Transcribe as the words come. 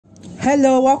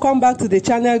Hello, welcome back to the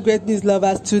channel Great News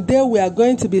Lovers. Today we are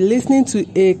going to be listening to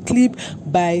a clip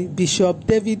by Bishop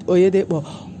David Oyedepo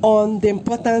on the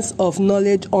importance of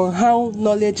knowledge, on how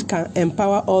knowledge can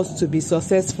empower us to be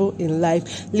successful in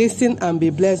life. Listen and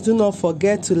be blessed. Do not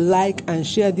forget to like and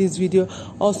share this video.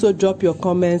 Also drop your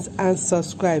comments and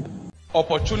subscribe.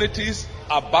 Opportunities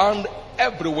abound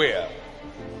everywhere,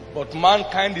 but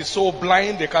mankind is so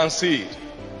blind they can't see it.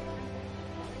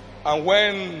 And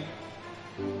when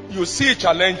you see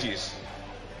challenges,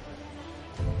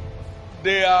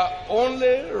 they are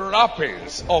only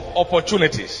wrappings of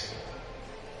opportunities.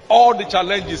 All the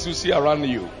challenges you see around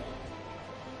you,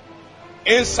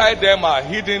 inside them are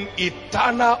hidden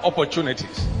eternal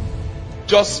opportunities,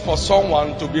 just for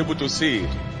someone to be able to see it.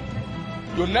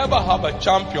 You never have a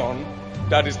champion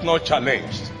that is not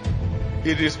challenged.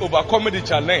 It is overcoming the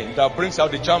challenge that brings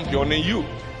out the champion in you.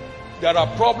 There are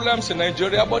problems in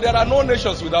Nigeria, but there are no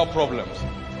nations without problems.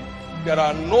 There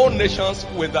are no nations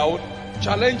without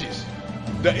challenges.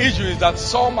 The issue is that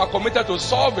some are committed to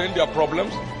solving their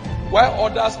problems, while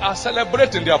others are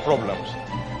celebrating their problems.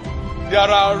 There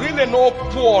are really no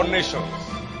poor nations,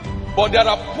 but there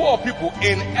are poor people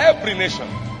in every nation.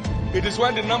 It is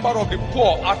when the number of the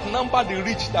poor outnumber the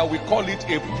rich that we call it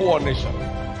a poor nation.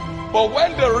 But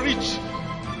when the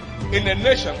rich in a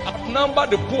nation outnumber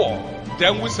the poor,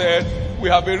 then we say we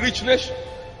have a rich nation.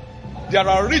 There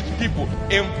are rich people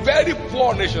in very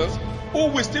poor nations who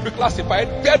will still be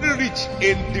classified very rich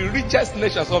in the richest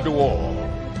nations of the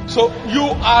world. So you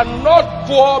are not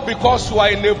poor because you are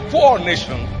in a poor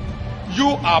nation. You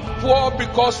are poor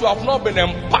because you have not been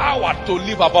empowered to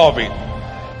live above it.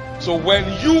 So when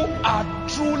you are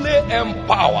truly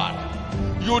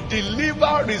empowered, you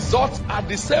deliver results at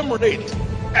the same rate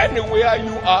anywhere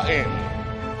you are in.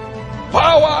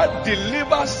 Power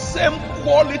delivers same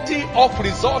quality of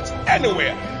results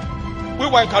anywhere. We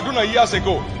were in Kaduna years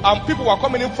ago, and people were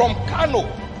coming in from Kano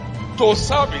to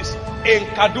service in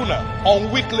Kaduna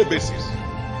on weekly basis.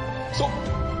 So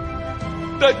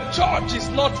the church is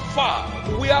not far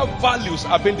where values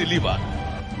are being delivered.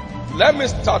 Let me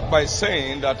start by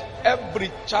saying that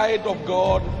every child of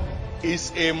God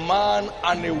is a man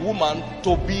and a woman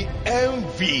to be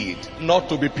envied, not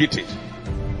to be pitied.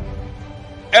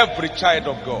 Every child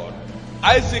of God.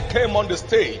 Isaac came on the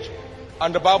stage,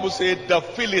 and the Bible said the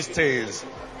Philistines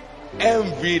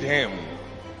envied him.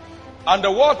 And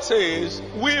the word says,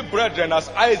 we brethren, as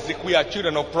Isaac, we are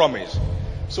children of promise.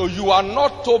 So you are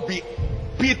not to be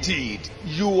pitied,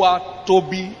 you are to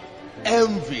be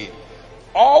envied.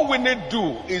 All we need to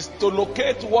do is to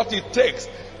locate what it takes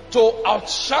to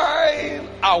outshine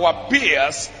our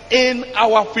peers in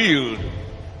our field.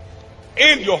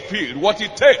 In your field, what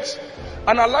it takes.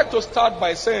 And I'd like to start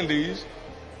by saying this.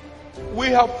 We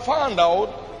have found out,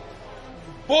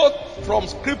 both from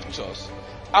scriptures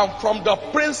and from the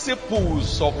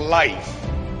principles of life,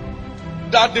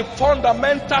 that the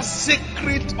fundamental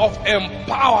secret of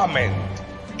empowerment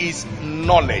is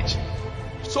knowledge.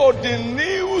 So the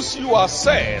news you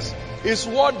assess is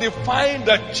what defines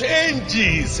the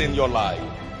changes in your life.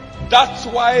 That's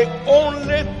why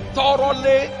only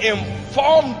thoroughly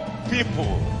informed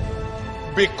people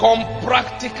become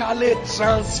practically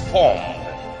transformed.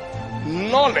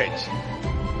 Knowledge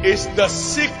is the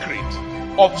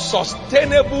secret of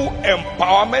sustainable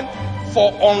empowerment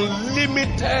for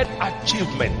unlimited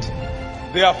achievement.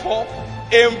 Therefore,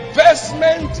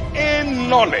 investment in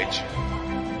knowledge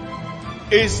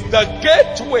is the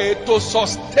gateway to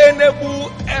sustainable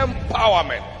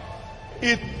empowerment.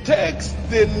 It takes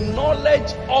the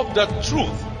knowledge of the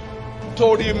truth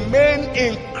to remain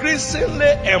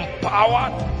increasingly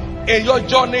empowered in your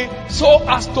journey so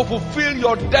as to fulfill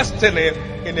your destiny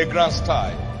in a grand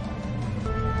style.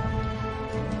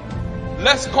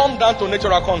 Let's come down to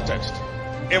natural context.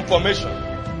 Information.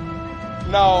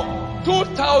 Now,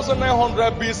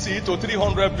 2900 BC to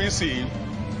 300 BC,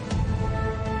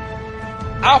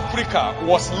 Africa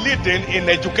was leading in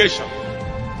education.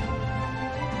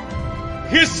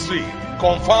 History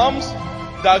confirms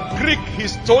that Greek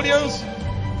historians,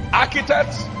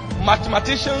 architects,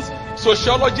 mathematicians,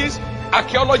 sociologists,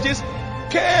 archaeologists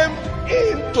came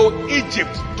into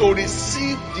Egypt to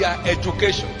receive their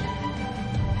education.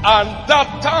 And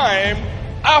that time,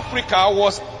 Africa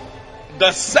was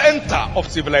the center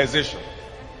of civilization.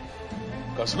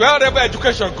 Because wherever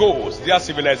education goes, their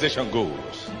civilization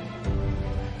goes.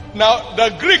 Now,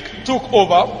 the Greek took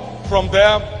over from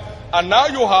there, and now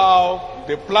you have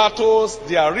the Platos,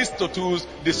 the Aristotles,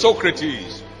 the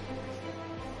Socrates.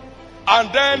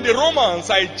 And then the Romans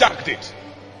hijacked it.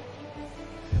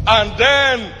 And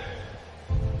then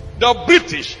the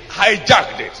British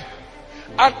hijacked it.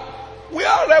 And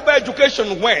Wherever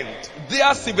education went,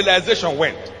 their civilization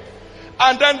went.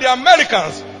 And then the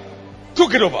Americans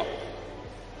took it over.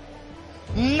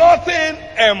 Nothing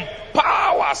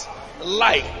empowers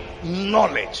like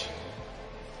knowledge.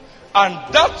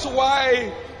 And that's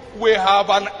why we have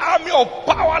an army of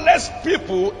powerless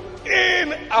people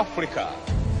in Africa.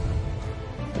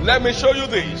 Let me show you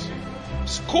this.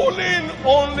 Schooling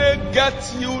only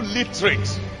gets you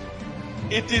literate.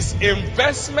 It is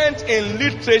investment in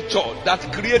literature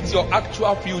that creates your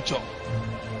actual future.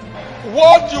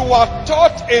 What you were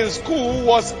taught in school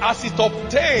was as it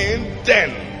obtained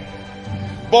then.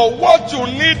 But what you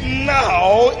need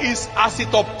now is as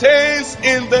it obtains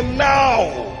in the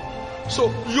now. So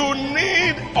you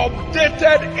need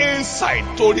updated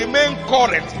insight to remain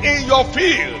current in your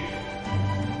field.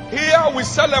 Here we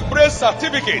celebrate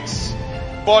certificates,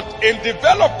 but in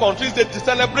developed countries they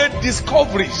celebrate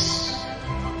discoveries.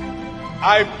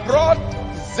 I brought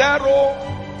zero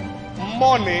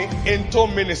money into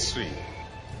ministry.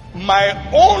 My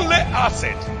only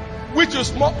asset, which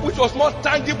was more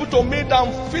tangible to me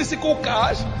than physical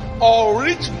cash or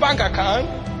rich bank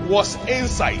account, was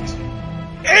insight.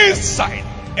 Insight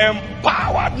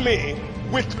empowered me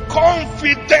with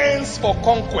confidence for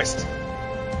conquest.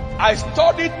 I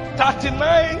studied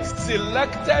 39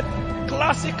 selected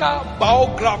classical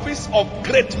biographies of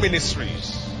great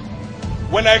ministries.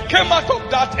 When I came out of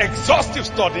that exhaustive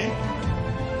study,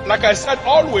 like I said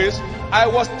always, I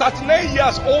was 39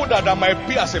 years older than my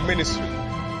peers in ministry.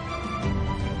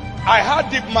 I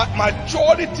had the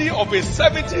maturity of a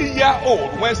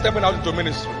 70-year-old when stepping out into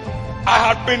ministry. I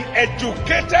had been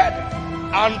educated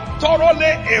and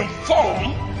thoroughly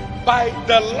informed by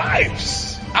the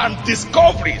lives and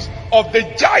discoveries of the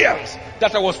giants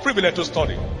that I was privileged to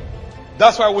study.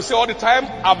 That's why we say all the time,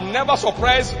 I'm never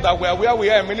surprised that we are where we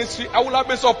are in ministry. I would have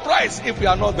been surprised if we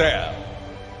are not there.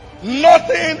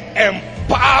 Nothing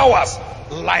empowers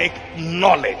like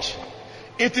knowledge.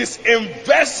 It is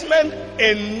investment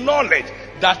in knowledge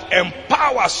that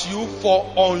empowers you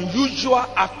for unusual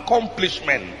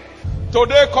accomplishment.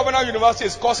 Today, Covenant University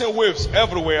is causing waves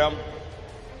everywhere.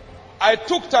 I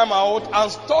took time out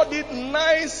and studied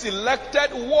 9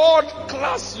 selected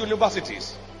world-class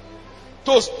universities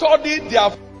to study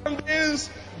their findings,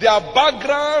 their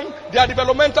background, their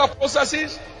developmental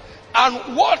processes,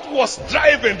 and what was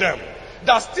driving them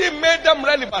that still made them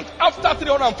relevant after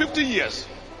 350 years,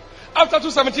 after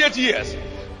 278 years,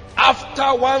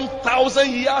 after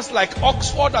 1,000 years like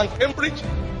Oxford and Cambridge.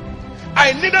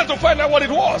 I needed to find out what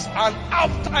it was, and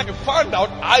after I found out,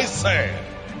 I said,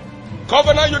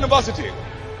 Covenant University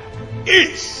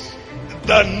is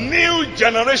the new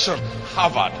generation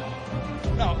Harvard.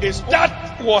 Now,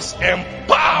 that was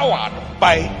empowered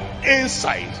by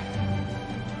insight.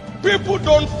 People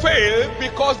don't fail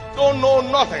because they don't know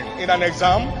nothing in an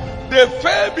exam. They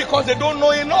fail because they don't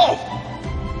know enough.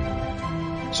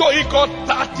 So he got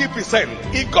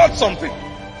 30%. He got something.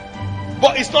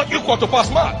 But it's not equal to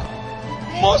pass mark.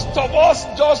 Most of us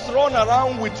just run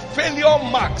around with failure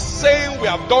marks saying we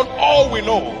have done all we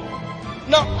know.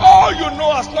 Now, all you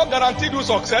know has not guaranteed you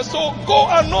success, so go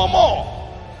and know more.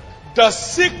 The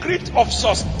secret of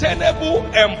sustainable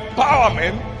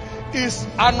empowerment is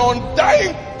an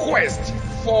undying quest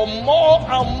for more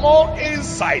and more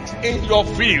insight in your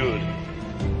field.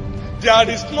 There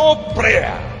is no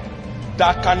prayer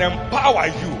that can empower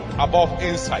you above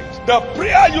insight. The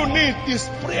prayer you need is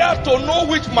prayer to know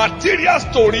which materials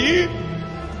to read,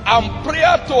 and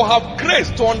prayer to have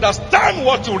grace to understand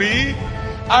what to read,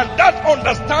 and that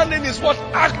understanding is what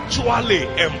actually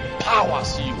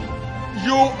empowers you.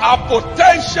 You are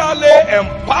potentially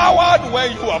empowered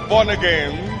when you are born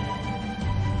again,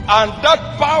 and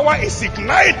that power is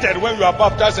ignited when you are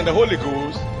baptized in the Holy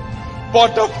Ghost,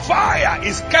 but the fire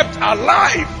is kept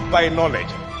alive by knowledge.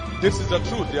 This is the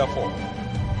truth, therefore.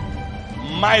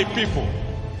 My people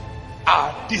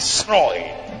are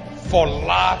destroyed for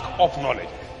lack of knowledge.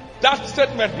 That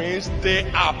statement means they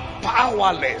are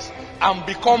powerless and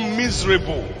become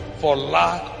miserable for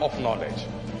lack of knowledge.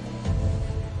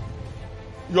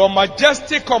 Your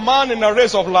majestic command in a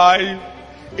race of life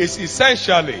is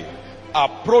essentially a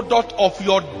product of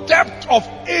your depth of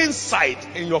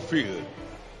insight in your field.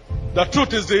 The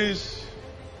truth is this: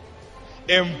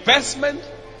 investment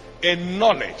in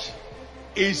knowledge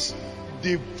is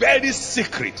the very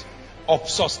secret of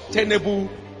sustainable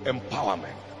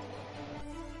empowerment.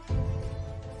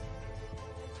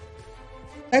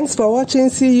 Thanks for watching.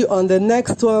 See you on the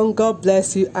next one. God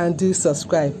bless you, and do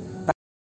subscribe.